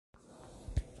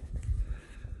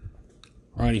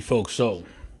Alrighty, folks. So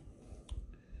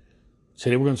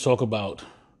today we're going to talk about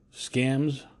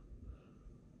scams,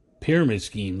 pyramid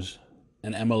schemes,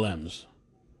 and MLMs.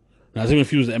 Now, I think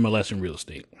confused the MLS and real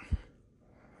estate.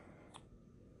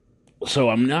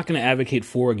 So I'm not going to advocate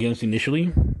for or against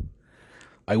initially.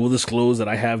 I will disclose that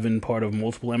I have been part of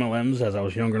multiple MLMs as I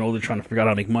was younger and older, trying to figure out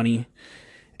how to make money,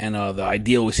 and the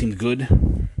idea always seemed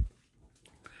good.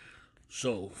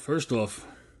 So first off,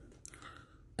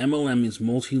 MLM is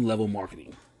multi-level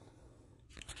marketing.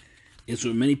 It's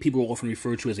what many people often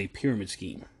refer to as a pyramid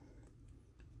scheme.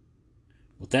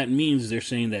 What that means is they're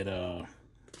saying that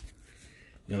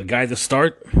the guy at the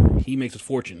start, he makes his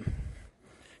fortune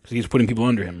because he's putting people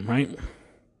under him, right?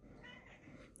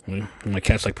 My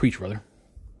cat's like, preach, brother.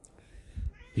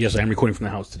 Yes, I am recording from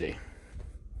the house today.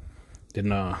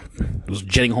 Was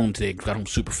jetting home today. Got home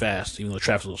super fast, even though the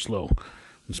traffic's a little slow.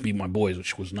 Just meet my boys,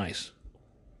 which was nice.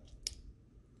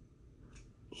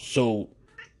 So,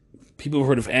 people have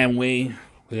heard of Amway.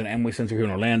 There's an Amway Center here in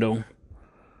Orlando.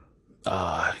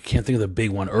 I can't think of the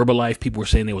big one. Herbalife. People were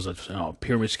saying there was a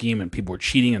pyramid scheme and people were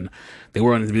cheating and they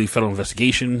were under the federal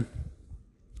investigation.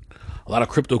 A lot of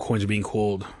crypto coins are being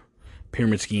called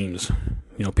pyramid schemes.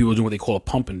 People are doing what they call a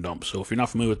pump and dump. So if you're not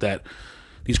familiar with that,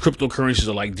 these cryptocurrencies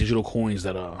are like digital coins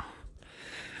that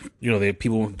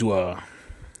people do I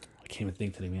can't even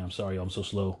think today, man. I'm sorry, I'm so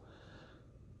slow.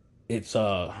 It's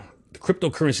the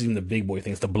cryptocurrency is even the big boy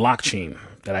thing. It's the blockchain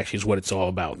that actually is what it's all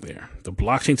about there. The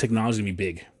blockchain technology is going to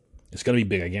be big. It's going to be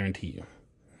big, I guarantee you.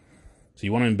 So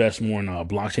you want to invest more in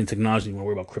blockchain technology. You want to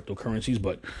worry about cryptocurrencies,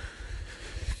 but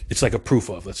it's like a proof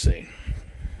of, let's say.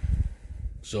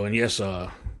 So, and yes,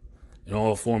 in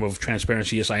all form of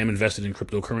transparency, yes, I am invested in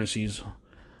cryptocurrencies.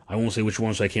 I won't say which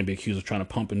ones, so I can't be accused of trying to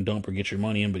pump and dump or get your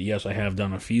money in, but yes, I have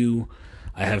done a few.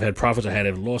 I have had profits, I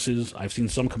had losses. I've seen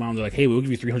some come out and they're like, hey, we'll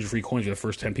give you 300 free coins for the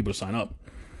first 10 people to sign up.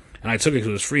 And I took it because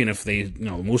it was free, and if they,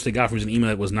 most they got from was an email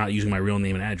that was not using my real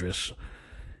name and address.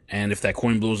 And if that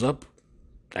coin blows up,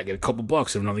 I get a couple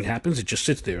bucks. If nothing happens, it just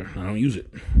sits there. I don't use it.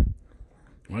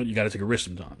 Right? You got to take a risk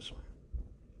sometimes.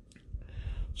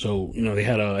 So, they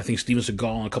had, I think, Steven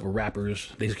Seagal and a couple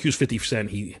rappers. They accused 50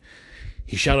 Cent. He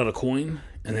shot out a coin,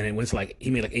 and then it went to he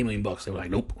made like $8 million. They were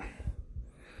like, nope.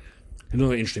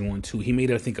 Another interesting one, too. He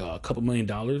made, I think, a couple $1 million,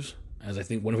 as I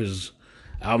think one of his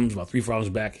albums, about 3-4 albums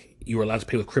back, you were allowed to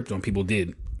pay with crypto, and people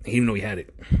did. He didn't know he had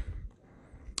it.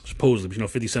 Supposedly. But,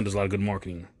 50 Cent does a lot of good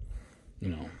marketing.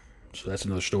 So that's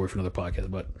another story for another podcast.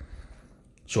 But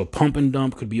so a pump and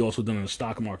dump could be also done in the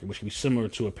stock market, which could be similar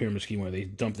to a pyramid scheme where they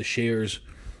dump the shares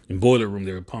in Boiler Room.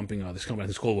 They were pumping this company.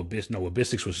 It's called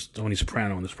Wabistics was Tony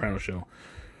Soprano on the Soprano show.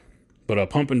 But a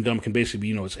pump and dump can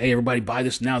basically be, it's, hey, everybody buy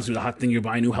this now. This is the hot thing. You're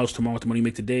buying a new house tomorrow with the money you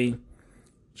make today.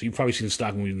 So you've probably seen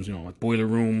stock movies, like Boiler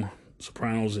Room,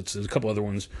 Sopranos. There's a couple other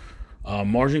ones.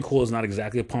 Margin Call is not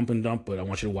exactly a pump and dump, but I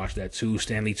want you to watch that too.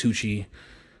 Stanley Tucci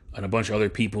and a bunch of other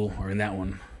people are in that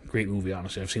one. Great movie,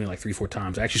 honestly. I've seen it like 3-4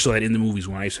 times. I actually saw that in the movies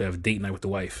when I used to have date night with the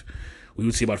wife. We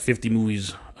would see about 50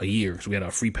 movies a year. So we had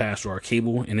a free pass to our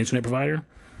cable and internet provider,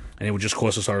 and it would just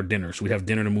cost us our dinner. So we'd have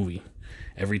dinner and a movie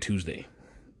every Tuesday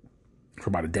for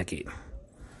about a decade.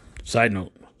 Side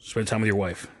note, spend time with your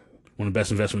wife. One of the best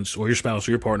investments, or your spouse,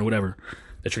 or your partner, whatever,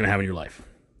 that you're going to have in your life.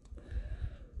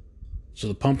 So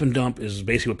the pump and dump is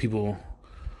basically what people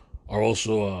are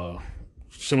also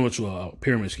similar to a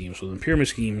pyramid scheme. So the pyramid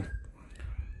scheme,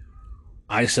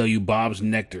 I sell you Bob's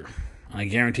Nectar. I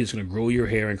guarantee it's going to grow your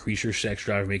hair, increase your sex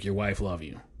drive, make your wife love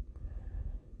you.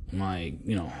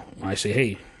 I say,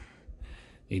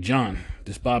 hey, John,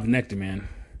 this Bob's Nectar, man,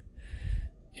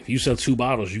 if you sell 2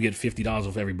 bottles, you get $50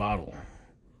 off every bottle.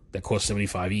 That costs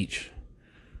 $75 each.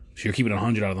 So you're keeping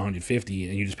 $100 out of the $150,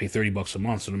 and you just pay $30 a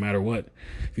month. So no matter what,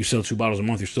 if you sell 2 bottles a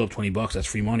month, you're still up $20. That's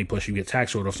free money. Plus you get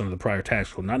tax write-offs under the prior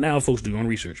tax code. Not now, folks, do your own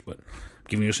research, but I'm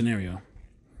giving you a scenario.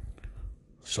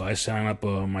 So I sign up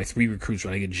my 3 recruits.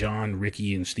 Right? I get John,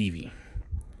 Ricky, and Stevie.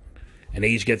 And they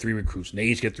each get 3 recruits. And they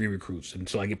each get 3 recruits. And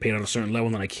until I get paid on a certain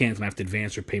level, then I can't. And I have to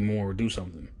advance or pay more or do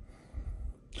something.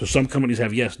 So some companies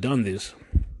have, yes, done this.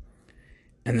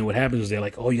 And then what happens is they're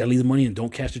like, oh, you got to leave the money in.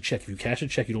 Don't cash the check. If you cash the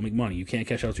check, you don't make money. You can't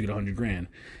cash out until you get $100,000.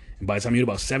 And by the time you get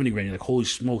about $70,000, you're like, holy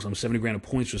smokes, I'm $70,000 of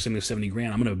points for sending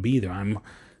 $70,000. I'm going to be there.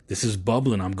 This is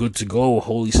bubbling. I'm good to go.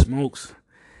 Holy smokes.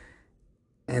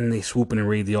 And they swoop in and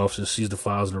raid the offices, seize the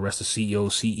files, and arrest the CEO,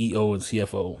 and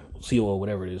CFO, COO,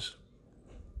 whatever it is.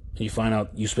 And you find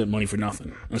out you spent money for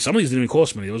nothing. And some of these didn't even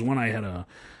cost money. There was one I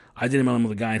did MLM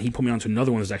with a guy, and he put me onto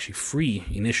another one that's actually free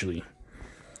initially.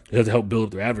 They had to help build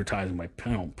up their advertising by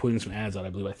putting some ads out. I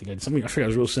think I did something. I figured it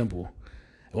was real simple.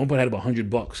 At one point, I had about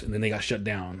 $100, and then they got shut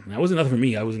down. And that wasn't nothing for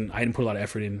me. I didn't put a lot of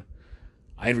effort in.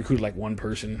 I had recruited like one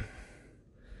person,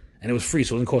 And it was free,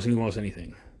 so it wasn't costing anyone else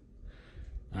anything.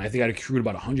 And I think I'd accrued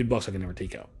about $100 I could never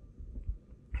take out.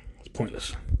 It's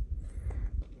pointless.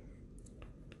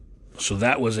 So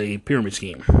that was a pyramid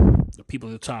scheme. The people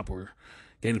at the top were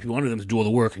getting the people under them to do all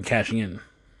the work and cashing in.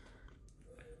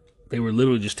 They were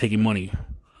literally just taking money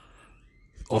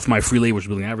off my free labor,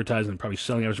 building advertising, and probably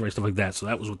selling advertising, stuff like that. So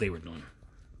that was what they were doing.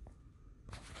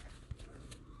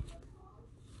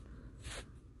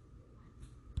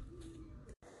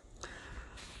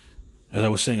 As I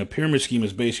was saying, a pyramid scheme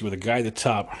is basically where the guy at the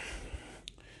top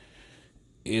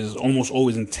is almost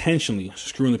always intentionally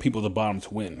screwing the people at the bottom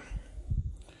to win.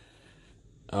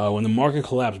 When the market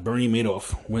collapsed, Bernie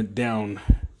Madoff went down,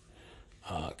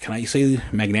 can I say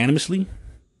magnanimously?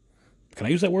 Can I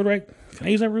use that word right? Can I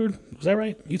use that word? Was that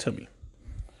right? You tell me.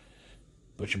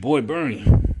 But your boy Bernie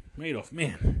Madoff,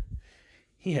 man,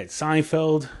 he had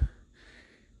Seinfeld,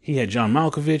 he had John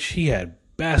Malkovich, he had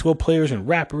basketball players and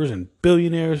rappers and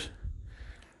billionaires.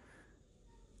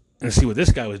 And see what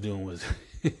this guy was doing was,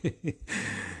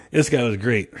 this guy was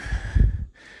great.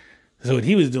 So what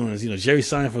he was doing is, Jerry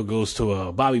Seinfeld goes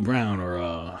to Bobby Brown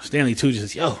or Stanley Tucci and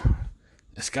says, "Yo,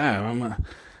 this guy,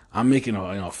 I'm making a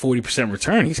 40%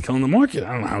 return. He's killing the market.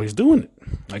 I don't know how he's doing it.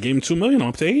 I gave him $2 million. I'm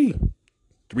up to 80.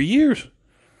 3 years.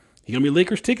 He got me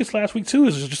Lakers tickets last week too.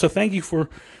 It's just a thank you for,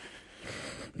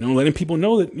 letting people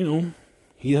know that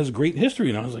he has a great history."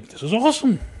 And I was like, "This is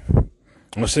awesome."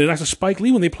 I'm going to say next to Spike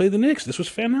Lee when they played the Knicks. This was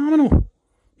phenomenal.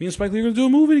 Me and Spike Lee are going to do a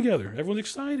movie together. Everyone's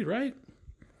excited, right?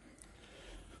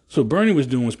 So Bernie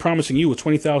was promising you a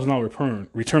 $20,000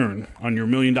 return on your $1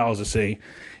 million, let's say,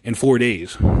 in 4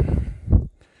 days.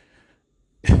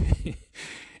 And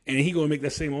he going to make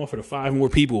that same offer to 5 more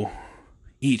people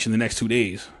each in the next 2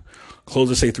 days. Close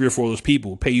to say 3 or 4 of those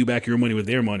people, pay you back your money with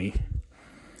their money.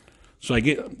 So I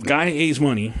get Guy A's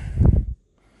money.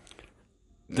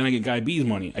 Then I get Guy B's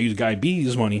money. I use Guy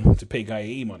B's money to pay Guy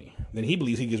A money. Then he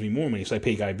believes he gives me more money, so I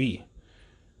pay Guy B.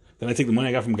 Then I take the money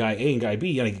I got from Guy A and Guy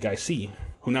B, and I get Guy C,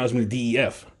 who now is going to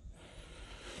DEF.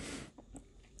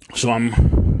 So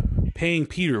I'm paying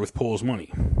Peter with Paul's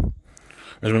money.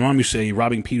 As my mom used to say,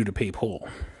 robbing Peter to pay Paul.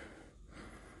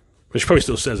 But she probably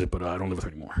still says it, but I don't live with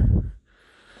her anymore.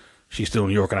 She's still in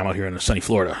New York, and I'm out here in sunny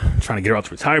Florida, trying to get her out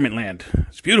to retirement land.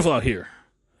 It's beautiful out here.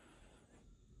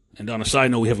 And on a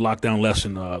side note, we have locked down less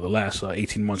in the last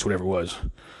 18 months, whatever it was.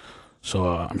 So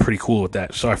I'm pretty cool with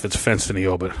that. Sorry if it's offensive to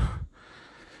you, but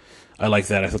I like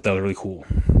that. I thought that was really cool.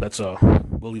 That's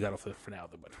we'll leave that off for now,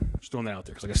 but just throwing that out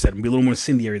there because, like I said, I'm gonna be a little more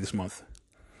incendiary this month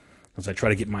as I try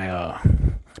to get my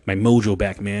my mojo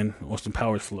back, man. Austin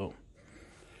Powers flow.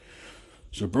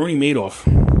 So Bernie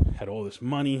Madoff had all this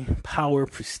money, power,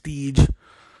 prestige,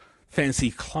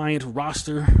 fancy client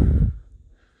roster.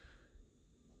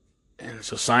 And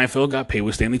so Seinfeld got paid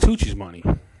with Stanley Tucci's money,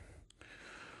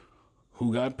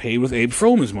 who got paid with Abe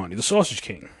Froman's money, the Sausage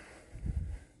King,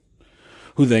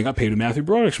 who then got paid with Matthew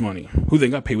Broderick's money, who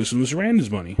then got paid with Susan Sarandon's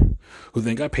money, who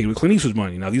then got paid with Clint Eastwood's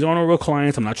money. Now, these aren't all real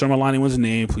clients. I'm not trying to lie anyone's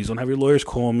name. Please don't have your lawyers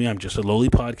call me. I'm just a lowly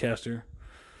podcaster.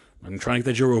 I'm trying to get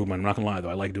that Joe Rogan money. I'm not going to lie, though.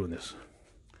 I like doing this.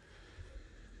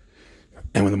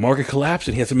 And when the market collapsed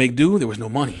and he had to make do, there was no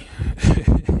money.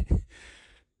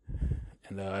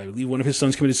 And I believe one of his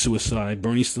sons committed suicide.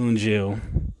 Bernie's still in jail.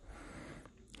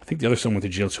 I think the other son went to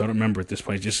jail, so I don't remember at this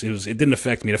point. It didn't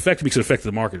affect me. It affected me because it affected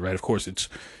the market, right? Of course, it's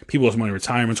people lost money in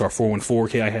retirements. Our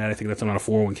 401k I had, I think that's not a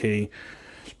 401k.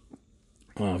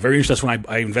 Very interesting. That's when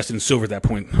I invested in silver at that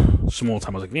point. Small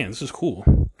time. I was like, man, this is cool.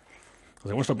 I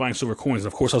want to start buying silver coins.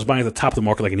 And of course, I was buying at the top of the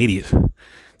market like an idiot.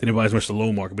 Didn't buy as much at the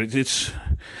low market. But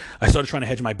I started trying to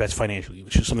hedge my bets financially,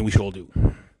 which is something we should all do.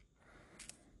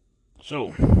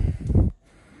 So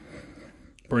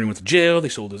Bernie went to jail. They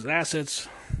sold his assets.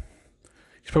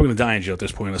 He's probably going to die in jail at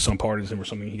this point unless some pardons him or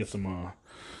something. He gets someone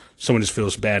just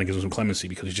feels bad and gives him some clemency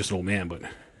because he's just an old man. But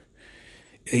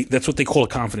that's what they call a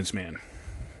confidence man.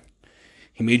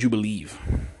 He made you believe.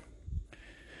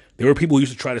 There were people who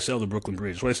used to try to sell the Brooklyn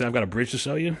Bridge. That's why I said, I've got a bridge to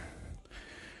sell you.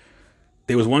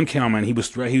 There was one cowman, he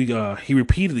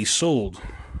repeatedly sold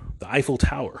the Eiffel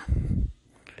Tower.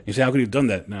 You say, how could he have done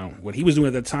that? Now, what he was doing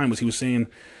at that time was he was saying,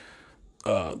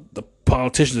 the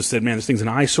politicians have said, man, this thing's an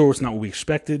eyesore. It's not what we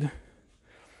expected.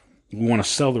 We want to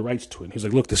sell the rights to it. He's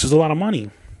like, look, this is a lot of money.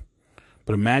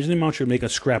 But imagine the amount you'd make a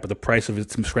scrap at the price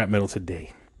of some scrap metal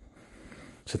today.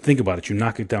 So think about it. You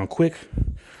knock it down quick.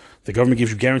 The government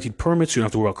gives you guaranteed permits. You don't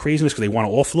have to worry about craziness because they want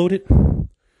to offload it.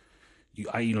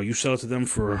 You sell it to them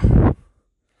for,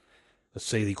 let's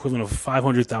say, the equivalent of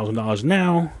 $500,000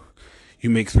 now. You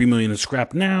make $3 million in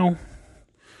scrap now.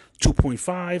 2.5,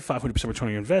 500% return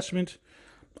on your investment.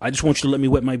 I just want you to let me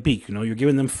wet my beak. You're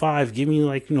giving them 5. Give me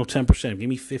 10%. Give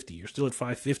me 50. You're still at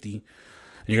 550.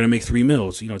 and you're gonna make 3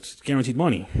 mils. You know, it's guaranteed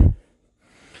money.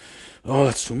 Oh,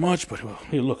 that's too much. But well,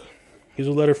 here, look. Here's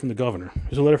a letter from the governor.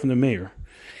 Here's a letter from the mayor.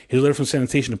 Here's a letter from the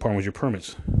sanitation department with your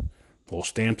permits, all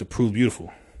stamped, approved,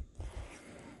 beautiful.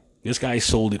 This guy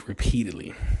sold it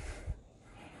repeatedly.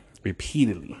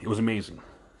 Repeatedly. It was amazing.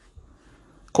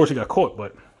 Of course, he got caught,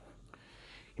 but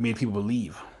he made people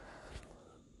believe.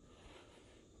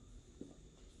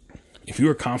 If you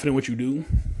are confident in what you do,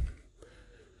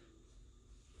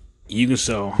 you can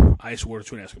sell ice water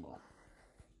to an Eskimo.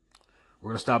 We're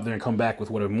going to stop there and come back with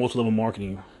what a multi-level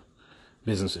marketing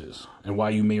business is and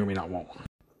why you may or may not want one.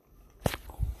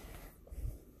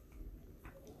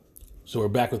 So we're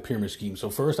back with pyramid schemes. So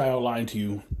first I outlined to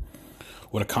you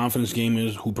what a confidence game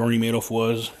is, who Bernie Madoff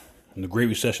was in the Great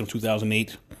Recession of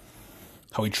 2008,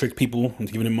 how he tricked people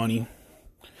into giving him money,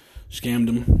 scammed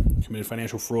them, committed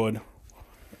financial fraud,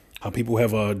 how people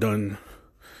have done,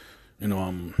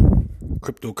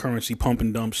 cryptocurrency pump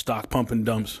and dumps, stock pump and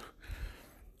dumps.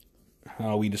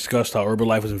 We discussed how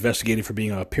Herbalife was investigated for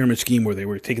being a pyramid scheme where they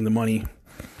were taking the money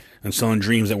and selling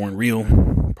dreams that weren't real,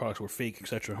 products were fake,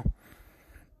 etc.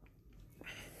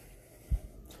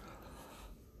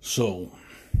 So,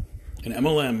 an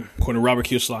MLM, according to Robert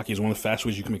Kiyosaki, is one of the fastest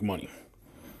ways you can make money.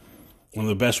 One of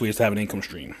the best ways to have an income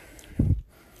stream.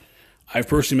 I've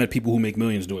personally met people who make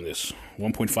millions doing this.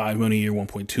 1.5 million a year,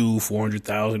 1.2,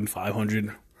 400,000,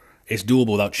 500. It's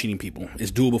doable without cheating people.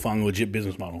 It's doable following a legit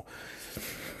business model.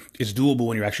 It's doable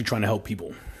when you're actually trying to help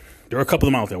people. There are a couple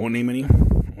of them out there. I won't name any. I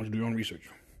want you to do your own research.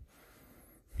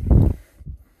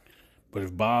 But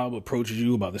if Bob approaches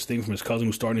you about this thing from his cousin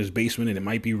who's starting in his basement and it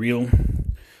might be real,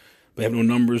 they have no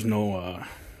numbers,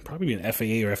 probably an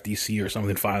FAA or FDC or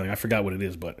something filing. I forgot what it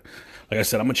is, but like I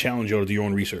said, I'm going to challenge you to do your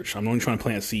own research. I'm only trying to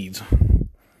plant seeds.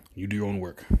 You do your own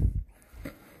work.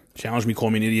 Challenge me, call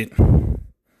me an idiot.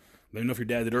 Let me know if your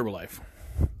dad did Herbalife.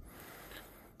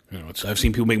 I've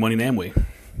seen people make money in Amway.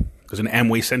 There's an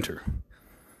Amway center.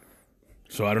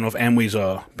 So I don't know if Amway's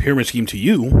a pyramid scheme to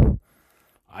you.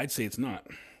 I'd say it's not.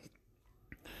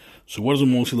 So what is a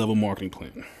multi-level marketing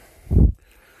plan?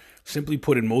 Simply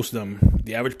put, in most of them,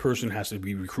 the average person has to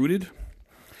be recruited,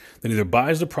 then either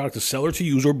buys the product to sell or to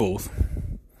use or both,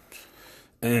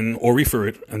 or refer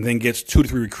it, and then gets 2 to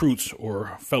 3 recruits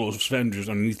or fellow vendors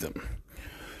underneath them.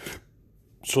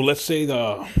 So let's say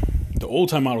the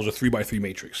old-time model is a 3x3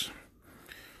 matrix.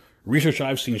 Research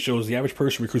I've seen shows the average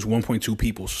person recruits 1.2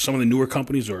 people. So some of the newer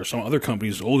companies or some other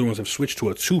companies, older ones, have switched to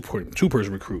a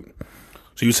two-person recruit.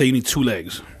 So you say you need 2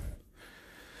 legs.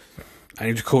 I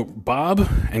need to quote Bob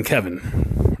and Kevin.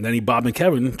 And then I need Bob and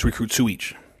Kevin to recruit 2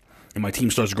 each. And my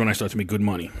team starts to grow and I start to make good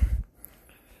money.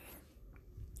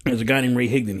 There's a guy named Ray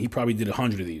Higdon. He probably did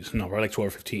 100 of these. No, probably like 12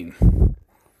 or 15.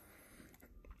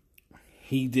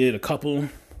 He did a couple.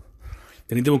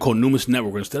 Then he did one called Numis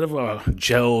Network. Instead of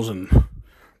gels and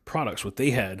products, what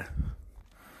they had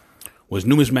was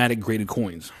numismatic graded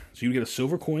coins. So you get a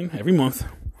silver coin every month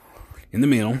in the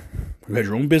mail. You had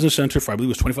your own business center for, I believe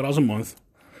it was $25 a month.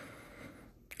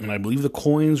 And I believe the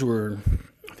coins were,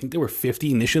 I think they were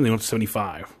 50 initially, they went to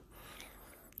 75.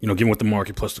 Given what the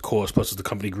market plus the cost, plus as the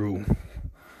company grew.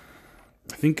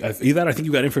 I think you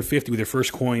got in for 50 with your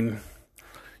first coin,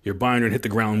 your binder and hit the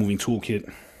ground moving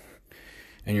toolkit,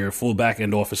 and your full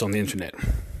back-end office on the internet.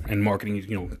 And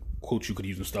marketing, quotes you could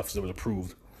use and stuff that was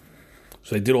approved.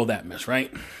 So they did all that mess,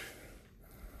 right?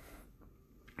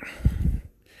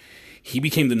 He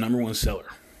became the number 1 seller.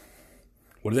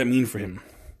 What did that mean for him?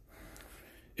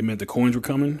 It meant the coins were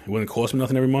coming. It wasn't costing him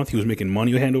nothing every month. He was making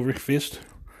money hand over fist.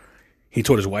 He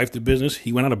taught his wife the business.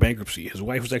 He went out of bankruptcy. His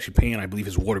wife was actually paying, I believe,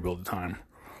 his water bill at the time.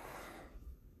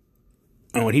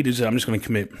 And what he did is, I'm just going to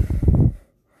commit.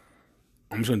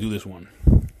 I'm just going to do this one.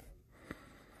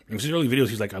 In his early videos,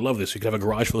 he's like, I love this. You could have a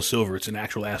garage full of silver. It's an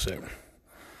actual asset.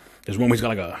 There's one where he's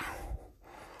got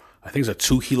I think it's a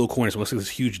 2-kilo coin. So it looks like this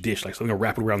huge dish, like something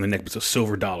wrapped around the neck, but it's a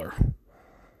silver dollar.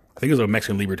 I think it was a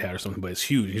Mexican Libertad or something, but it's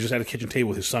huge. He just had a kitchen table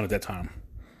with his son at that time.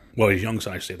 Well, his young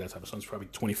son, I should say at that time. His son's probably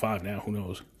 25 now. Who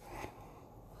knows?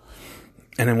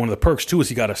 And then one of the perks, too, is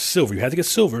he got a silver. You had to get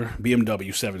silver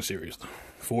BMW 7 Series.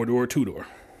 4-door, 2-door.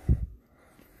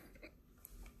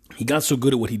 He got so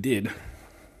good at what he did,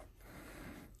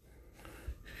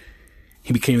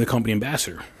 he became the company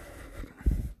ambassador.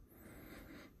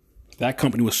 That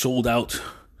company was sold out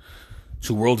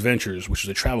to World Ventures, which is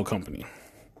a travel company.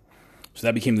 So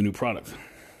that became the new product.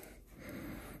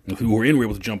 And people who were in were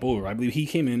able to jump over. I believe he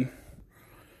came in,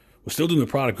 was still doing the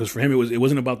product, because for him it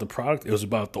wasn't about the product, it was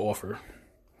about the offer.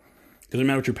 It doesn't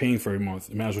matter what you're paying for every month,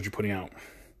 it matters what you're putting out.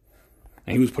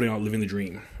 And he was putting out living the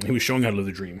dream. And he was showing how to live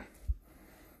the dream.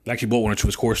 I actually bought 1 or 2 of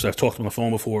his courses. I've talked on the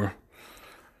phone before.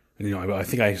 And, I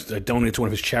think I donated to one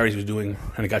of his charities he was doing,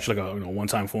 and I got you like a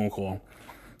one-time phone call.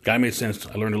 Guy made sense.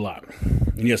 I learned a lot.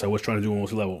 And yes, I was trying to do a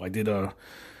multi-level. I didn't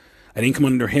come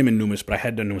under him in Numis, but I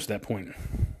had done Numis at that point.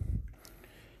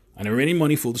 I never made any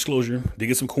money, full disclosure. Did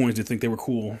get some coins, did think they were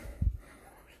cool.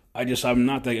 I wasn't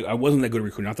that good at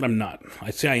recruiting. Not that I'm not.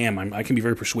 I'd say I am. I can be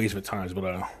very persuasive at times,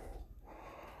 but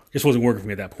just wasn't working for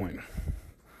me at that point.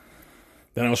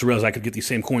 Then I also realized I could get these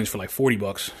same coins for like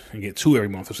 $40 and get 2 every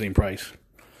month for the same price.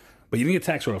 But you didn't get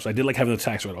tax write-offs. I did like having the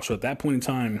tax write-off. So at that point in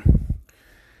time,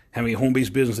 having a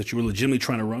home-based business that you were legitimately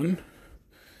trying to run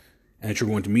and that you're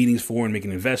going to meetings for and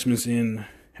making investments in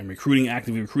and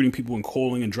actively recruiting people and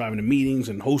calling and driving to meetings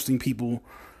and hosting people,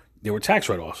 there were tax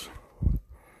write-offs.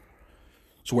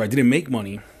 So where I didn't make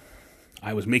money,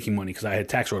 I was making money because I had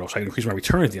tax write-offs. So I could increase my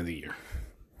return at the end of the year.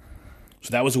 So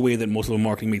that was a way that multi-level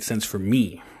marketing made sense for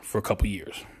me for a couple of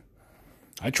years.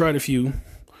 I tried a few.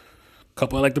 A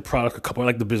couple I liked the product. A couple I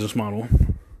liked the business model.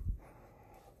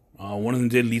 One of them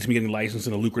did lead to me getting a license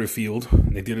in a lucrative field.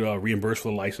 They did reimburse for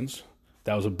the license.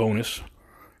 That was a bonus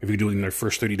if you do it in their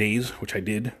first 30 days, which I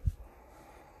did.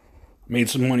 Made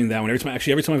some money in that one.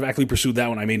 Every time I've actively pursued that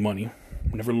one, I made money.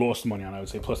 Never lost money on it, I would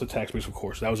say, plus the tax base, of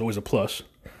course. That was always a plus.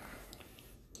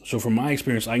 So from my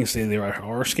experience, I can say there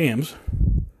are scams,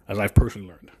 as I've personally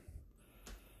learned.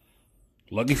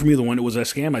 Lucky for me, the one that was a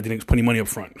scam, I didn't put any money up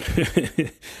front.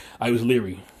 I was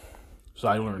leery, so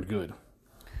I learned good.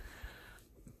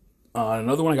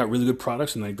 Another one, I got really good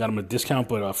products, and I got them at a discount,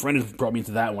 but a friend had brought me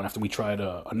into that one after we tried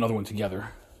another one together.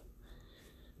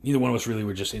 Neither one of us really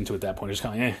were just into it at that point. Just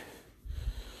kind of,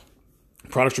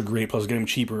 Products are great, plus getting them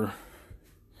cheaper.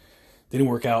 Didn't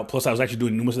work out. Plus, I was actually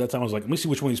doing Numis at that time. I was like, let me see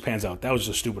which one of these pans out. That was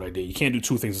just a stupid idea. You can't do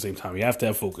two things at the same time. You have to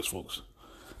have focus, folks.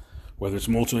 Whether it's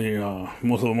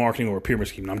multi-level marketing or a pyramid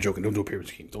scheme. No, I'm joking. Don't do a pyramid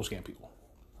scheme. Don't scam people.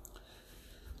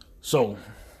 So,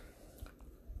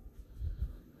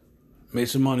 made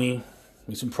some money,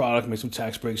 made some product, made some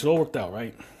tax breaks. It all worked out,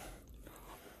 right?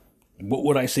 What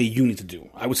would I say you need to do?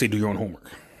 I would say do your own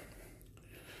homework.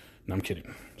 No, I'm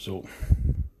kidding. So,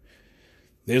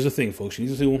 there's the thing, folks. You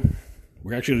need to do...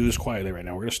 We're actually going to do this quietly right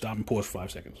now. We're going to stop and pause for 5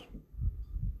 seconds.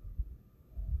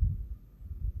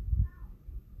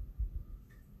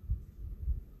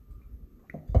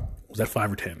 Was that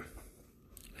 5 or 10?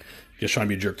 Just trying to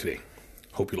be a jerk today.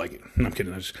 Hope you like it. No, I'm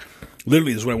kidding.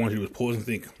 Literally, this is what I want to do is pause and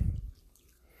think.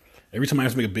 Every time I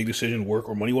have to make a big decision, work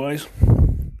or money-wise,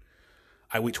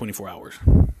 I wait 24 hours.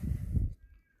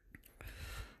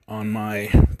 On my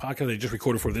podcast I just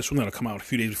recorded for this one, that'll come out a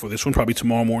few days before this one, probably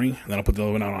tomorrow morning, and then I'll put the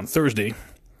other one out on Thursday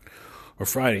or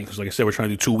Friday, because like I said, we're trying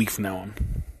to do 2 a week from now on.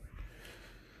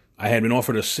 I had been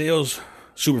offered a sales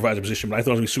supervisor position, but I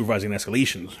thought I was going to be supervising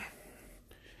escalations.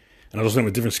 And I was going to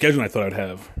have a different schedule than I thought I'd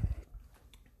have.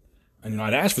 And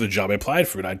I'd asked for the job, I applied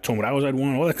for it, I told them what hours I'd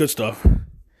want, all that good stuff.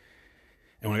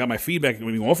 And when I got my feedback,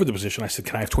 when we offered the position, I said,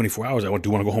 can I have 24 hours? I do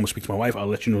want to go home and speak to my wife. I'll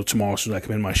let you know tomorrow as soon as I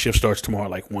come in. My shift starts tomorrow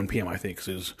at like 1 p.m., I think.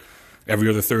 Because every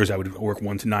other Thursday, I would work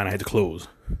 1 to 9. I had to close.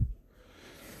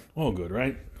 All good,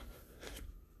 right?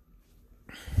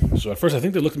 So at first, I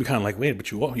think they looked at me kind of like, wait,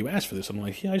 but you asked for this. I'm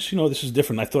like, yeah, I just, this is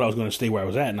different. I thought I was going to stay where I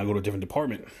was at and I'll go to a different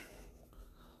department.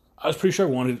 I was pretty sure I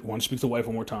wanted to speak to the wife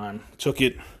one more time. Took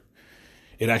it.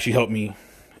 It actually helped me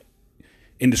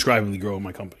indescribably grow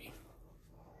my company.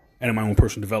 And in my own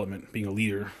personal development, being a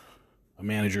leader, a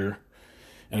manager,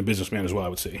 and a businessman as well, I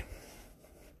would say.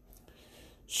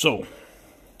 So,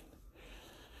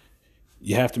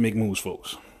 you have to make moves,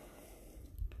 folks.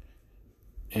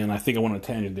 And I think I went on a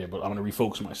tangent there, but I'm going to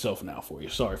refocus myself now for you.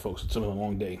 Sorry, folks, it's been a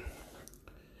long day.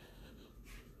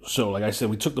 So, like I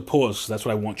said, we took the pause. That's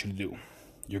what I want you to do.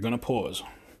 You're going to pause.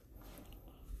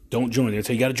 Don't join. They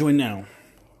tell you got to join now.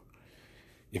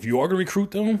 If you are going to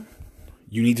recruit them,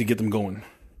 you need to get them going.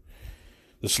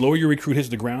 The slower your recruit hits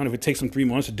the ground, if it takes them 3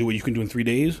 months to do what you can do in 3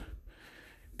 days,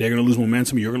 they're going to lose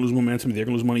momentum, you're going to lose momentum, they're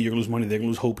going to lose money, you're going to lose money, they're going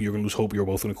to lose hope, you're going to lose hope, you're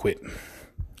both going to quit. And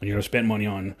you're going to spend money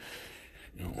on,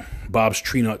 Bob's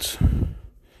tree nuts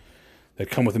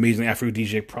that come with amazing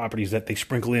aphrodisiac properties that they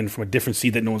sprinkle in from a different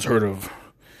seed that no one's heard of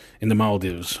in the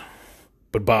Maldives.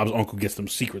 But Bob's uncle gets them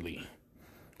secretly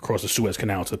across the Suez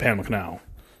Canal to the Panama Canal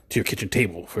to your kitchen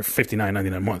table for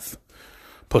 $59.99 a month,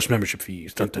 plus membership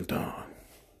fees. Dun, dun, dun.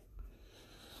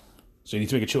 So you need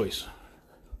to make a choice.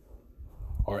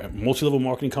 Are multi-level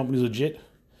marketing companies legit?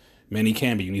 Many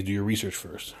can be. You need to do your research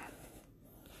first.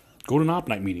 Go to an op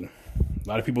night meeting. A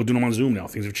lot of people do them on Zoom now.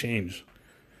 Things have changed.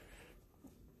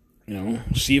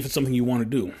 See if it's something you want to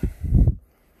do.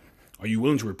 Are you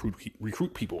willing to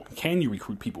recruit people? Can you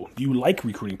recruit people? Do you like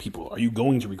recruiting people? Are you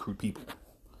going to recruit people?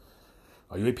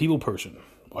 Are you a people person?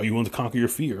 Are you willing to conquer your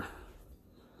fear?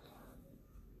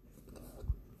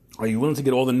 Are you willing to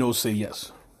get all the no's, say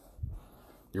yes?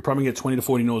 You're probably going to get 20 to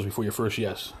 40 no's before your first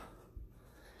yes.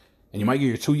 And you might get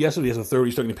your 2 yeses, there's a third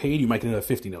you're starting to pay, you might get another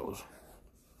 50 no's.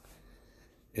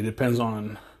 It depends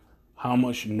on how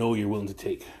much no you're willing to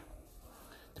take.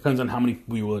 Depends on how many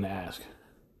people you're willing to ask.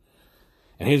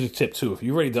 And here's a tip too. If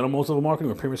you've already done a multi-level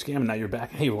marketing or pyramid scam and now you're back,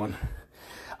 hey everyone,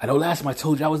 I know last time I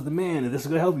told you I was the man and this is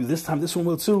going to help you. This time this one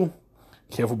will too.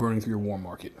 Careful burning through your warm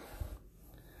market.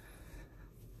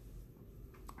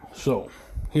 So,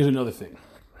 here's another thing.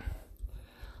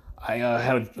 I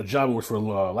had a job I worked for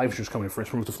a life insurance company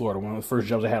first moved to Florida. One of the first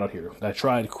jobs I had out here. I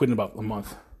tried, quit in about a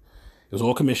month. It was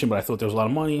all commission, but I thought there was a lot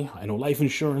of money. I know life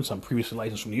insurance. I'm previously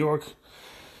licensed from New York.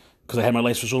 Because I had my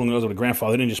license for so long ago with a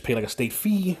grandfather. I didn't just pay like a state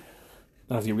fee.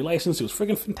 Not have to get relicensed. It was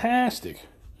freaking fantastic.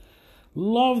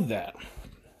 Love that.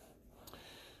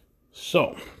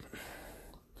 So,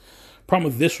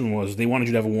 problem with this one was they wanted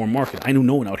you to have a warm market. I knew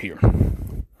no one out here.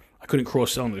 I couldn't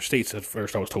cross-sell in other states at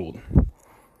first, I was told.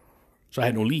 So I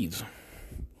had no leads.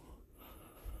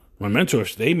 My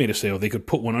mentors, they made a sale. They could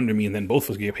put one under me and then both of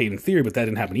us get paid in theory, but that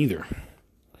didn't happen either.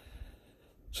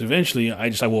 So eventually, I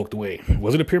walked away.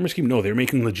 Was it a pyramid scheme? No, they were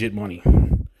making legit money.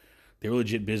 They were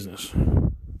legit business.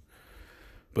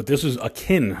 But this is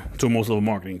akin to multi-level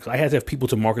marketing because I had to have people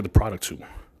to market the product to. Then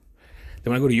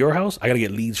when I go to your house, I got to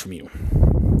get leads from you.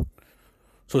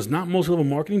 So it's not multi-level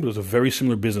marketing, but it's a very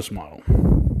similar business model.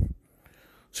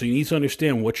 So you need to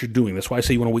understand what you're doing. That's why I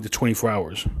say you want to wait to 24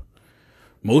 hours.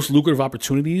 Most lucrative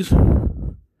opportunities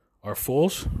are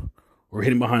false or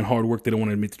hidden behind hard work they don't want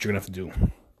to admit that you're going to have to do.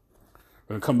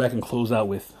 We're going to come back and close out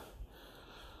with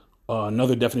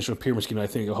another definition of pyramid scheme that I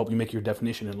think will help you make your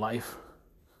definition in life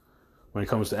when it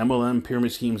comes to MLM,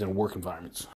 pyramid schemes, and work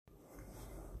environments.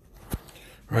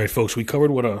 All right, folks, we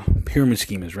covered what a pyramid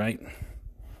scheme is, right?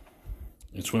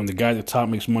 It's when the guy at the top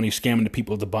makes money scamming the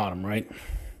people at the bottom, right?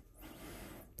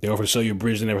 They offer to sell you a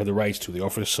bridge they never had the rights to. They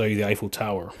offer to sell you the Eiffel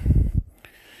Tower.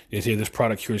 They say this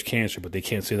product cures cancer, but they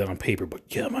can't say that on paper. But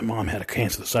yeah, my mom had a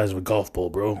cancer the size of a golf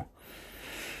ball, bro.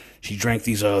 She drank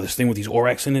this thing with these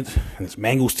Orax in it, and this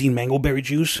mangosteen mangoberry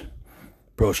juice.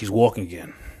 Bro, she's walking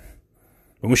again.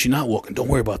 When was she not walking? Don't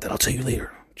worry about that. I'll tell you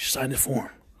later. Just sign the form.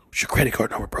 What's your credit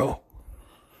card number, bro?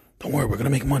 Don't worry, we're going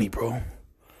to make money, bro.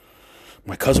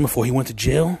 My cousin, before he went to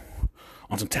jail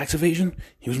on some tax evasion,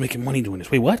 he was making money doing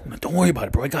this. Wait, what? Don't worry about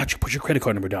it, bro. I got you. Put your credit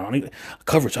card number down. I need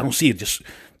coverage. I don't see it. Just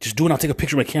do it. I'll take a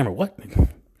picture of my camera. What?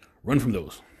 Run from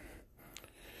those.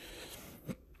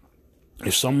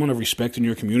 If someone of respect in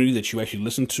your community that you actually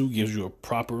listen to gives you a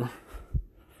proper,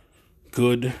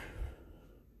 good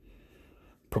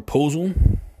proposal,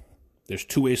 there's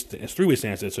three ways to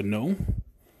answer. It's a no.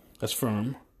 That's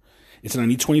firm. It's an I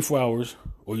need 24 hours,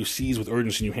 or you seize with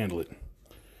urgency and you handle it.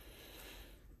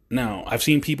 Now, I've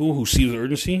seen people who seize with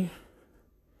urgency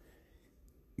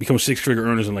become 6-figure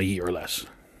earners in like a year or less.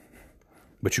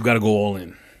 But you got to go all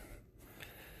in.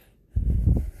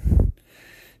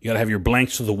 You got to have your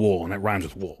blanks to the wall, and that rhymes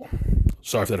with wall.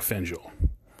 Sorry if that offends you all.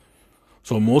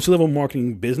 So a multi-level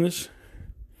marketing business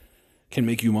can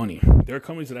make you money. There are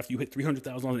companies that after you hit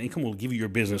 $300,000 in income will give you your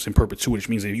business in perpetuity, which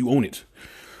means that you own it.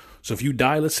 So if you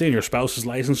die, let's say, and your spouse is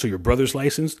licensed or your brother's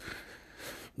licensed,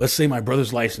 let's say my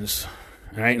brother's licensed,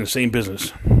 all right, in the same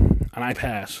business, and I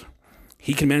pass.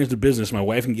 He can manage the business. My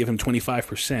wife can give him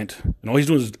 25%, and all he's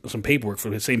doing is some paperwork for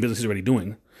the same business he's already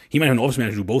doing. He might have an office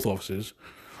manager do both offices,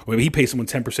 or maybe he pays someone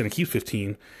 10% and keeps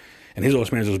 15%, and his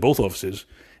office manager does both offices,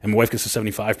 and my wife gets the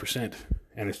 75%,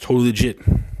 and it's totally legit.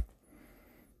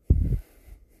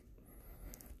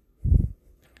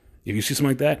 If you see something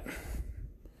like that,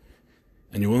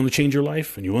 and you're willing to change your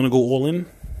life, and you're willing to go all in,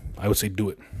 I would say do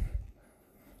it.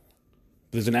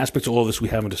 There's an aspect to all this we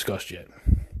haven't discussed yet.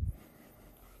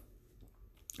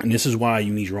 And this is why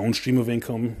you need your own stream of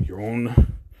income, your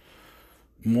own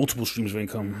multiple streams of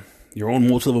income, your own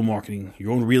multi-level marketing,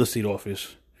 your own real estate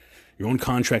office, your own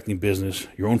contracting business,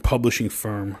 your own publishing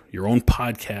firm, your own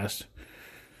podcast,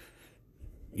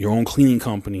 your own cleaning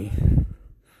company,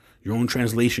 your own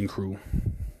translation crew,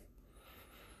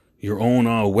 your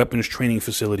own weapons training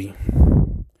facility,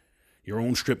 your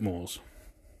own strip malls.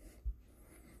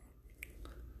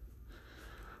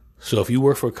 So if you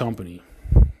work for a company,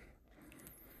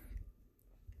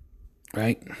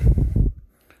 right?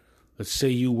 Let's say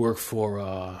you work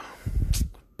for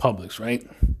Publix, right?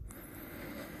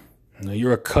 Now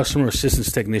you're a customer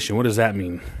assistance technician. What does that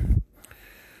mean?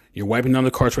 You're wiping down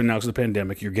the carts right now because of the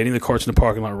pandemic. You're getting the carts in the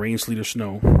parking lot, rain, sleet, or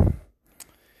snow.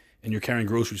 And you're carrying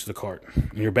groceries to the cart.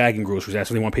 And you're bagging groceries. That's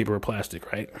when they want paper or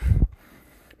plastic, right?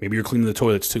 Maybe you're cleaning the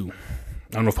toilets too.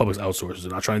 I don't know if Publix outsources.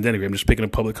 I'm not trying to denigrate. I'm just picking a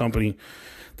public company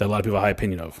that a lot of people have a high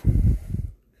opinion of.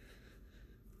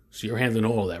 So you're handling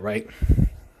all of that, right?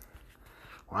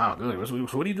 Wow, good.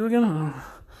 So what do you do again?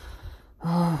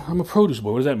 I'm a produce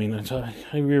boy. What does that mean?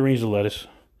 I rearrange the lettuce.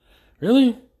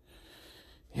 Really?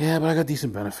 Yeah, but I got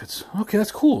decent benefits. Okay,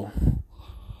 that's cool.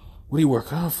 What do you work?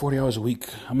 40 hours a week.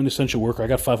 I'm an essential worker. I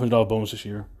got $500 bonus this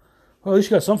year. Well, at least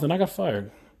you got something. I got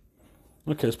fired.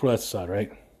 Okay, let's put that aside,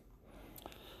 right?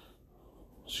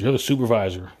 So you're the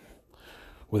supervisor,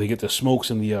 where they get the smokes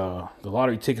and the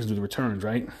lottery tickets to the returns,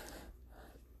 right?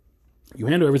 You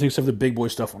handle everything except the big boy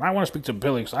stuff. When I want to speak to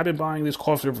Billy, because I've been buying this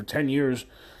cough syrup for 10 years,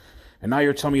 and now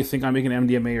you're telling me you think I'm making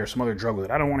MDMA or some other drug with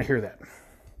it. I don't want to hear that.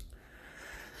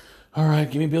 All right,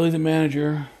 give me Billy the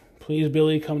manager. Please,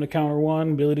 Billy, come to counter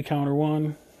one. Billy to counter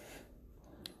one.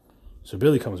 So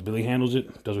Billy comes. Billy handles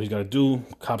it, does what he's got to do.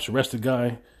 Cops arrest the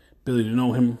guy. Billy didn't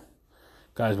know him.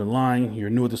 Guy's been lying. You're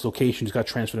new at this location. Just got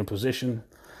transferred in position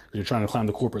because you're trying to climb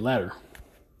the corporate ladder.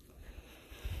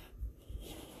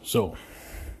 So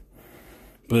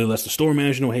Billy lets the store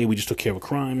manager know, hey, we just took care of a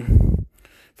crime.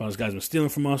 Found this guy's been stealing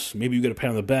from us. Maybe you get a pat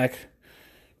on the back.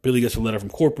 Billy gets a letter from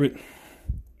corporate.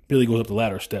 Billy goes up the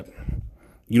ladder a step.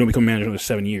 You don't become manager another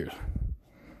 7 years.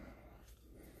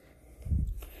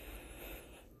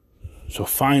 So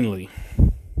finally,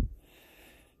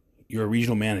 you're a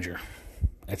regional manager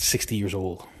at 60 years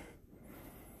old.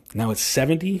 Now at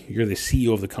 70, you're the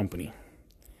CEO of the company.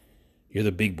 You're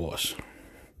the big boss.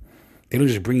 They don't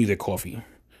just bring you their coffee.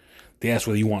 They ask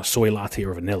whether you want soy latte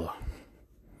or vanilla.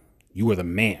 You are the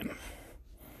man.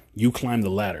 You climb the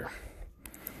ladder.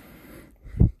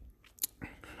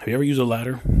 Have you ever used a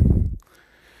ladder?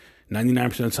 99%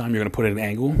 of the time, you're going to put it at an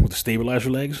angle with the stabilizer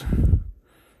legs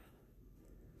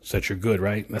so that you're good,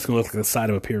 right? That's going to look like the side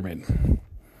of a pyramid.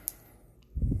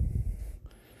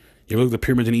 You ever look at the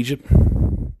pyramids in Egypt?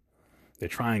 They're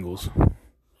triangles. You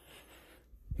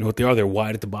know what they are? They're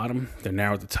wide at the bottom. They're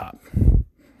narrow at the top.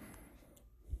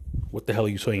 What the hell are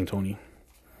you saying, Tony?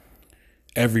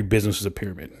 Every business is a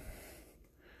pyramid.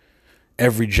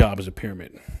 Every job is a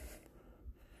pyramid.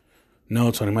 No,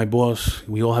 Tony, my boss,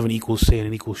 we all have an equal say and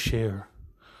an equal share.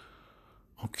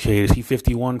 Okay, is he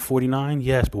 51-49?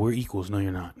 Yes, but we're equals. No,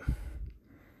 you're not.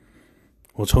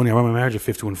 Well, Tony, I run my marriage at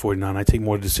 51-49. I take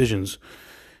more decisions,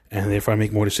 and therefore I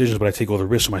make more decisions, but I take all the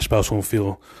risks so my spouse won't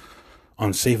feel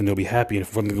unsafe and they'll be happy. And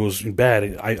if something goes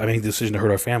bad, I make the decision to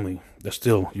hurt our family. You're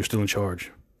still in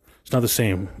charge. It's not the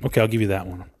same. Okay, I'll give you that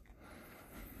one.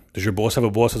 Does your boss have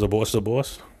a boss as a boss as a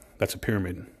boss? That's a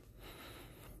pyramid.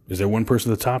 Is there one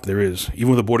person at the top? There is. Even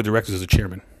with the board of directors is a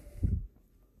chairman.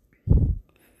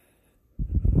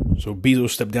 So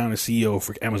Bezos stepped down as CEO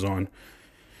for Amazon.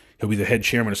 He'll be the head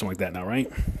chairman or something like that now, right?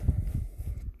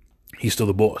 He's still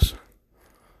the boss.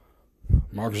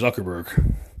 Mark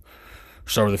Zuckerberg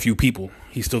started with a few people.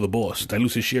 He's still the boss.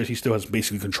 Dilutes his shares. He still has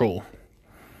basically control.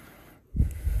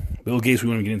 Bill Gates, we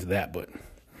won't even get into that, but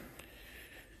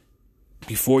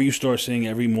before you start saying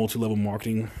every multi-level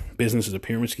marketing business is a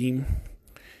pyramid scheme,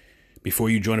 before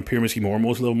you join a pyramid scheme or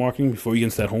multi-level marketing, before you get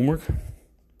into that homework,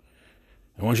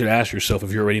 I want you to ask yourself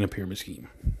if you're already in a pyramid scheme.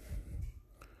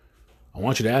 I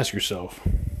want you to ask yourself,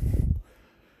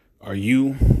 are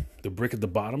you the brick at the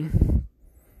bottom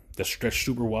that's stretched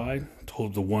super wide to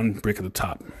hold the one brick at the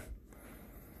top?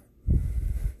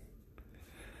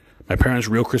 My parents'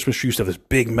 real Christmas tree used to have this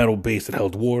big metal base that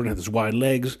held water and had these wide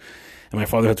legs. And my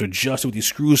father had to adjust it with these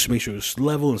screws to make sure it was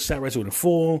level and sat right so it wouldn't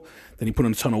fall. Then he put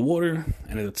in a ton of water,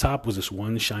 and at the top was this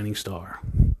one shining star.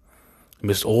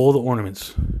 Amidst all the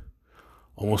ornaments,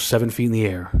 almost 7 feet in the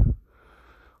air,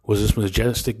 was this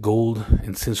majestic gold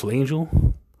and tinsel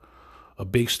angel, a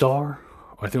big star,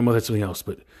 or I think I might have something else,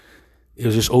 but it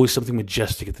was just always something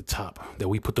majestic at the top that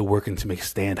we put the work in to make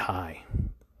stand high.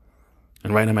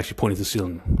 And right now I'm actually pointing to the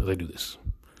ceiling as I do this.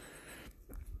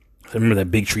 I remember that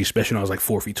big tree, especially when I was like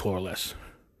 4 feet tall or less.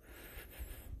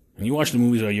 And you watch the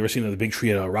movies, you ever seen the big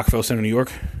tree at Rockefeller Center, New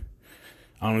York?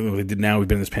 I don't know what they did now. We've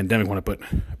been in this pandemic on it, but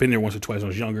I've been there once or twice when I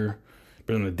was younger.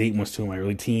 Been on a date once too in my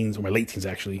early teens, or my late teens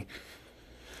actually.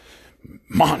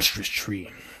 Monstrous tree.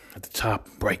 At the top,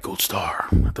 bright gold star.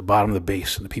 At the bottom of the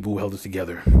base, and the people who held it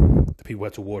together. The people who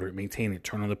had to water it, maintain it,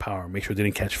 turn on the power, make sure it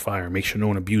didn't catch fire, make sure no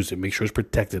one abused it, make sure it's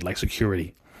protected like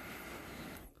security.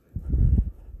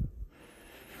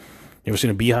 You ever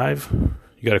seen a beehive?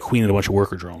 You got a queen and a bunch of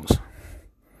worker drones.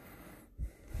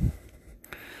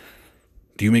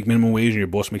 Do you make minimum wage and your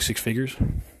boss makes 6 figures?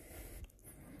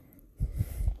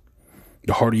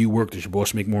 The harder you work, does your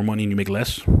boss make more money and you make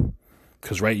less?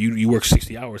 Because, right, you work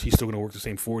 60 hours. He's still going to work the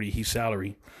same 40. He's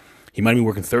salary. He might be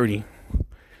working 30.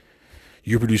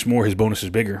 You produce more. His bonus is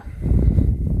bigger.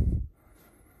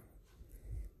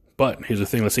 But here's the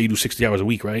thing. Let's say you do 60 hours a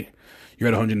week, right? You're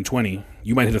at 120.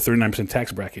 You might hit a 39%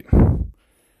 tax bracket.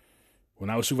 When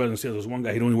I was supervising sales, there was one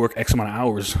guy, he'd only work X amount of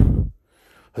hours.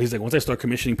 He's like, once I start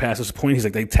commissioning past this point, he's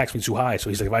like, they tax me too high. So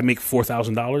he's like, if I make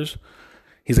 $4,000,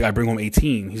 he's like, I bring home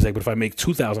 18. He's like, but if I make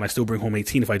 2,000, I still bring home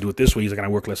 18. If I do it this way, he's like, and I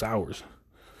work less hours.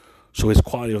 So his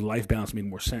quality of life balance made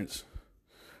more sense.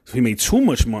 So if he made too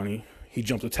much money, he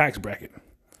jumped the tax bracket.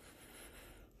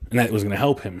 And that was going to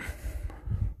help him.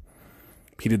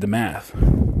 He did the math.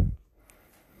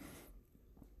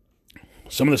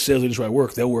 Some of the sales agents where I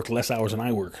work, they'll work less hours than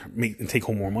I work, and take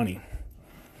home more money.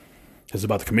 It's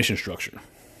about the commission structure.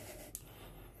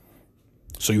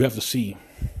 So you have to see,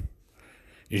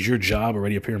 is your job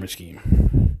already a pyramid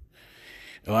scheme?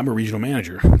 Well, I'm a regional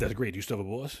manager. That's great. Do you still have a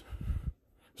boss?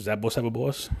 Does that boss have a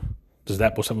boss? Does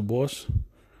that boss have a boss?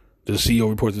 Does the CEO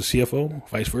report to the CFO?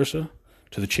 Vice versa?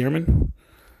 To the chairman?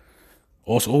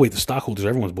 Also, the stockholders are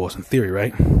everyone's boss in theory,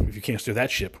 right? If you can't steer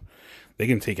that ship, they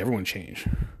can take everyone change.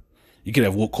 You can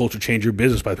have woke culture change your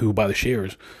business by the people who buy the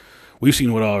shares. We've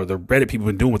seen what the Reddit people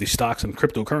have been doing with these stocks and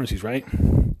cryptocurrencies, right?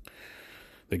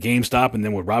 The GameStop, and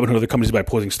then with Robinhood, other companies by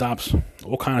posing stops.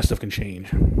 All kind of stuff can change.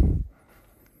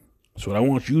 So what I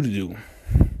want you to do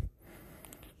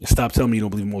is stop telling me you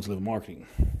don't believe in multi-level marketing.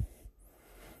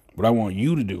 What I want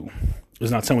you to do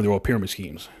is not tell me they're all pyramid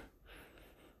schemes.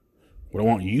 What I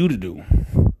want you to do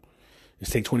is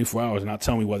take 24 hours and not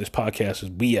tell me why this podcast is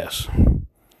BS.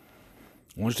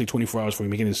 I want you to take 24 hours before you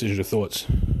make any decisions or thoughts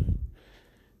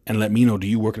and let me know, do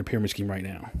you work in a pyramid scheme right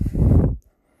now?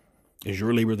 Is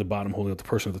your labor at the bottom holding up the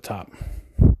person at the top?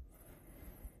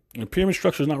 And the pyramid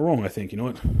structure is not wrong, I think. You know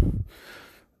what?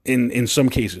 In some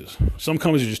cases, some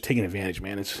companies are just taking advantage,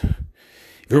 man. If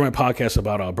you heard my podcast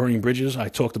about burning bridges, I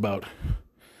talked about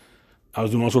I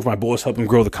was doing all sorts for my boss, helping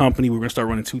grow the company. We were going to start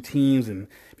running 2 teams and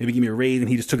maybe give me a raise. And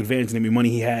he just took advantage and gave me money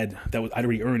he had that I'd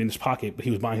already earned in his pocket. But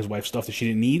he was buying his wife stuff that she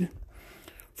didn't need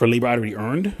for labor I'd already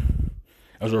earned.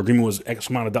 As our agreement was X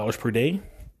amount of dollars per day.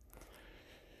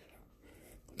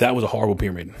 That was a horrible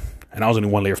pyramid. And I was only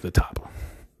one layer from the top.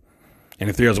 And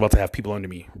in theory, I was about to have people under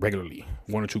me regularly.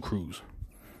 1 or 2 crews.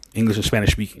 English and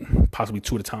Spanish speaking. Possibly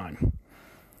 2 at a time.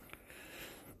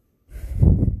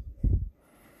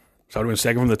 So I would have been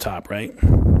second from the top, right?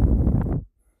 And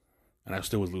I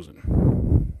still was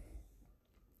losing.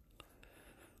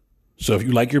 So if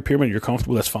you like your pyramid and you're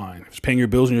comfortable, that's fine. If it's paying your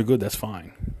bills and you're good, that's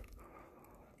fine.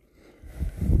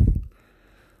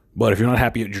 But if you're not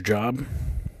happy at your job,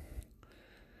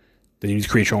 then you need to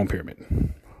create your own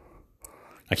pyramid.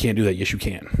 I can't do that. Yes, you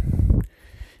can.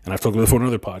 And I've talked about it for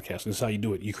another podcast. And this is how you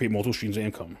do it. You create multiple streams of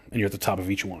income, and you're at the top of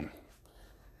each one.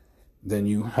 Then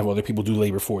you have other people do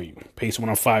labor for you. Pay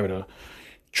someone on Fiverr to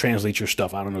translate your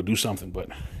stuff. I don't know, do something. But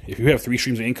if you have 3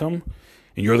 streams of income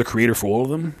and you're the creator for all of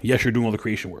them, yes, you're doing all the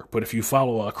creation work. But if you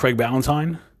follow Craig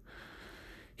Ballantyne,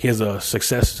 he has a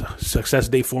success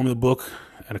day formula book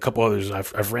and a couple others.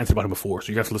 I've ranted about him before,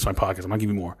 so you have to listen to my podcast. I'm going to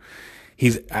give you more.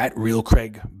 He's at Real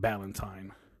Craig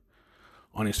Ballantyne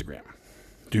on Instagram.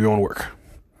 Do your own work.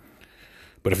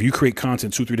 But if you create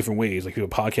content 2-3 different ways, like you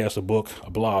have a podcast, a book,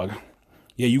 a blog,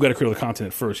 yeah, you got to create all the content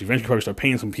at first. Eventually, you probably start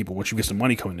paying some people once you get some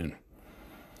money coming in.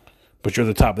 But you're at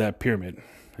the top of that pyramid,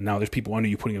 and now there's people under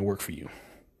you putting in work for you.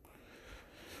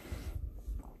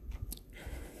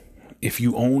 If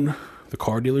you own the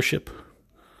car dealership,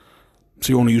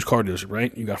 so you own a used car dealership,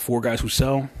 right? You got 4 guys who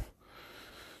sell,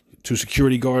 2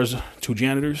 security guards, 2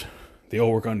 janitors. They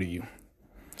all work under you.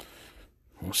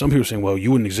 Well, some people are saying, well,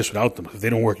 you wouldn't exist without them. If they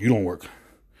don't work, you don't work.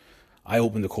 I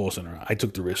opened the call center. I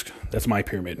took the risk. That's my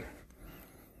pyramid.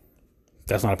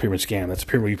 That's not a pyramid scam. That's a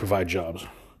pyramid where you provide jobs.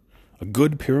 A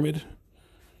good pyramid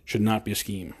should not be a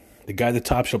scheme. The guy at the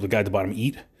top should help the guy at the bottom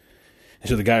eat, and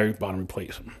so the guy at the bottom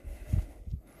replace him.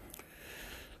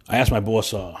 I asked my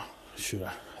boss, I think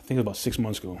it was about 6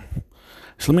 months ago.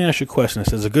 So let me ask you a question. I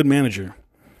said, as a good manager,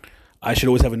 I should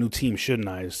always have a new team, shouldn't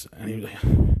I? And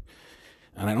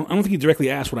I don't think he directly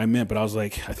asked what I meant, but I was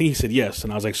like, I think he said yes.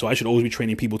 And I was like, so I should always be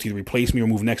training people to either replace me or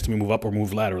move next to me, move up or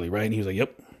move laterally, right? And he was like,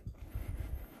 yep.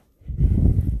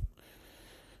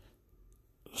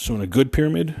 So in a good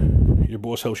pyramid, your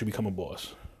boss helps you become a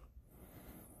boss.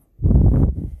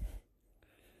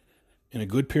 In a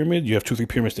good pyramid, you have 2-3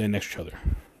 pyramids standing next to each other.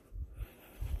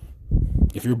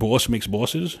 If your boss makes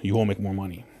bosses, you all make more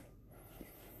money.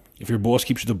 If your boss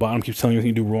keeps you at the bottom, keeps telling you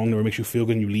everything you do wrong, never makes you feel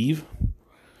good and you leave,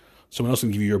 someone else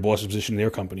can give you your boss's position in their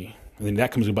company. And then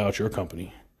that comes about your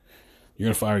company. You're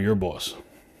going to fire your boss.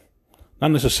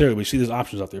 Not necessarily, but you see there's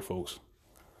options out there, folks.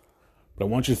 But I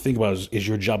want you to think about is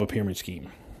your job a pyramid scheme?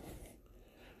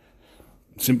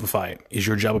 Simplify it. Is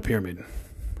your job a pyramid?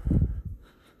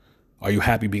 Are you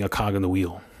happy being a cog in the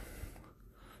wheel?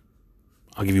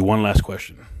 I'll give you one last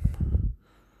question.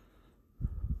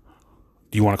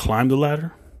 Do you want to climb the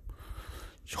ladder?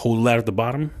 hold the ladder at the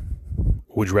bottom,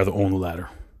 or would you rather own the ladder?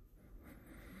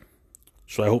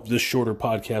 So I hope this shorter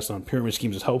podcast on pyramid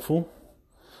schemes is helpful.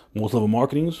 Multi-level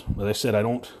marketings, as I said, I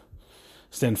don't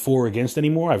stand for or against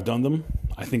anymore. I've done them.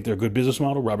 I think they're a good business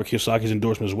model. Robert Kiyosaki's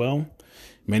endorsement as well.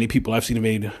 Many people I've seen have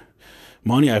made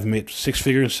money. I've met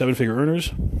 6-figure and 7-figure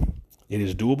earners. It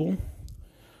is doable.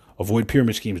 Avoid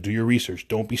pyramid schemes. Do your research.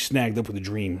 Don't be snagged up with a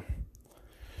dream.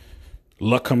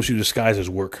 Luck comes to you disguised as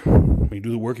work. When you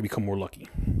do the work, you become more lucky.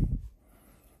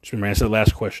 Just remember, I answered the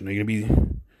last question. Are you going to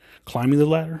be climbing the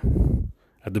ladder,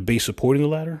 at the base supporting the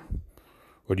ladder,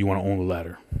 or do you want to own the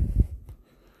ladder?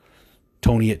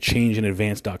 Tony at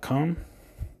changeinadvance.com.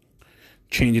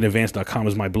 Changeinadvance.com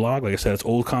is my blog. Like I said, it's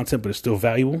old content, but it's still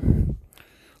valuable.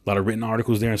 A lot of written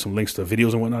articles there and some links to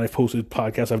videos and whatnot I've posted,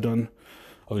 podcasts I've done,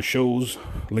 other shows,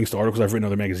 links to articles I've written in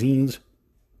other magazines.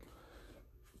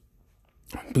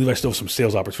 I believe I still have some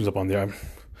sales opportunities up on there. I'm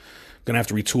going to have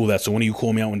to retool that. So when you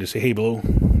call me out and just say, hey, Blow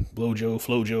Joe,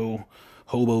 Flo Joe,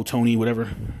 Hobo, Tony, whatever,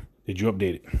 did you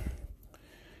update it?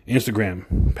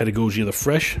 Instagram, Pedagogy of the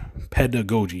Fresh,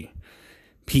 Pedagogy,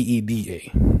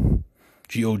 Pedagogy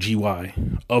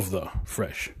of the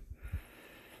Fresh.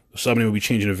 The subname will be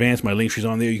changed in advance. My link tree's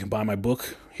on there. You can buy my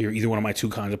book, hear either one of my two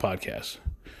kinds of podcasts.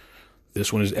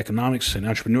 This one is economics and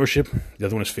entrepreneurship. The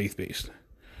other one is faith-based.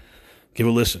 Give a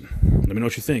listen. Let me know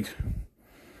what you think.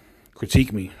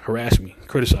 Critique me, harass me,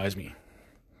 criticize me.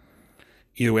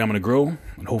 Either way, I'm going to grow,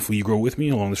 and hopefully you grow with me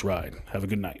along this ride. Have a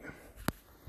good night.